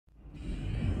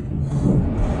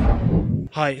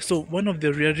Hi, so one of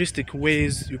the realistic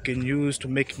ways you can use to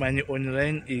make money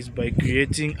online is by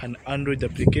creating an Android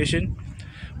application.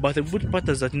 But the good part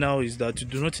is that now is that you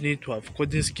do not need to have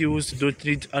coding skills, you don't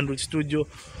need Android Studio,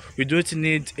 you don't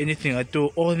need anything at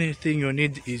all. Only thing you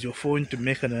need is your phone to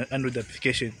make an Android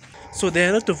application. So there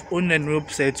are a lot of online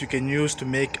websites you can use to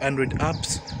make Android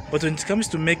apps, but when it comes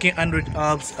to making Android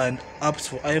apps and apps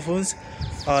for iPhones,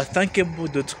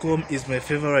 Thinkable.com is my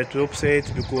favorite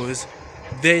website because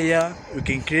there you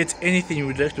can create anything you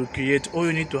would like to create. All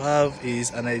you need to have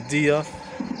is an idea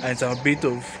and some bit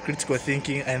of critical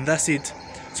thinking, and that's it.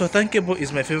 So Thinkable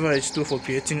is my favorite tool for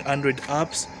creating Android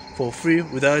apps for free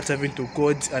without having to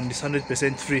code, and it's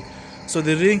 100% free. So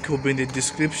the link will be in the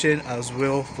description as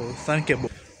well for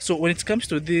Thinkable. So when it comes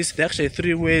to this, there are actually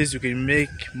three ways you can make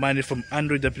money from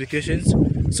Android applications.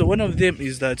 So one of them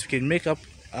is that you can make up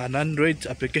an Android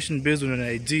application based on an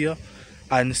idea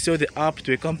and sell the app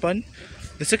to a company.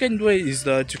 The second way is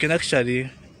that you can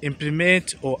actually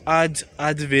implement or add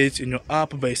adverts in your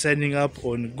app by signing up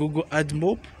on Google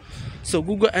Admob. So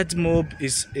Google Admob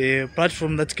is a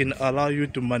platform that can allow you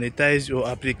to monetize your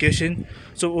application.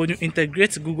 So when you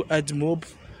integrate Google Admob,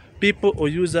 people or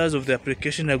users of the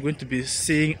application are going to be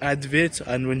seeing adverts,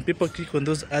 and when people click on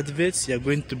those adverts, you're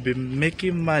going to be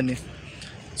making money.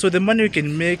 So the money you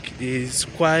can make is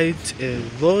quite a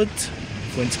lot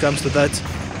when it comes to that.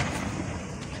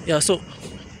 Yeah, so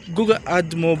Google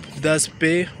Admob does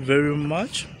pay very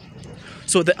much.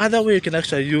 So the other way you can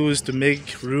actually use to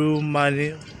make real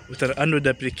money with an Android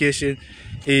application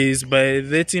is by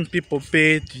letting people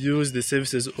pay to use the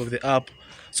services of the app.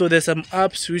 So there's some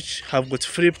apps which have got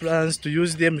free plans to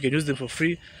use them. You can use them for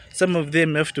free. Some of them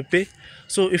you have to pay.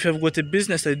 So if you've got a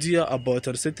business idea about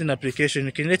a certain application,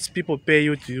 you can let people pay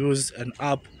you to use an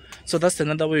app. So that's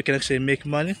another way you can actually make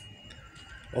money.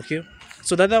 Okay.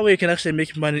 So the other way you can actually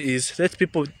make money is let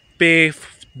people pay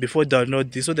before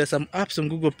downloading. So there's some apps on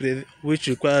Google Play which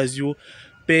requires you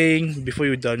paying before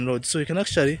you download. So you can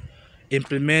actually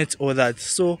implement all that.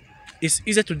 So it's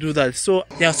easier to do that. So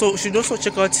yeah, so you should also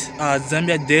check out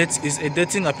Zambia Dates. Is a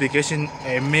dating application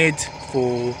I made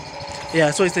for,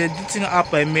 yeah, so it's a dating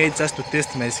app I made just to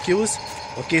test my skills.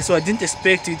 Okay, so I didn't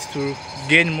expect it to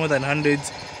gain more than 100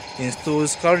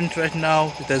 installs. Currently right now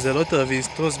it has a lot of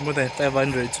installs, more than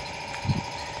 500.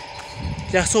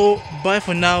 Yeah, so bye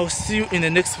for now. See you in the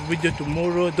next video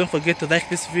tomorrow. Don't forget to like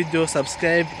this video,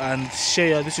 subscribe and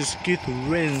share. This is Key to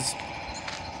Wins.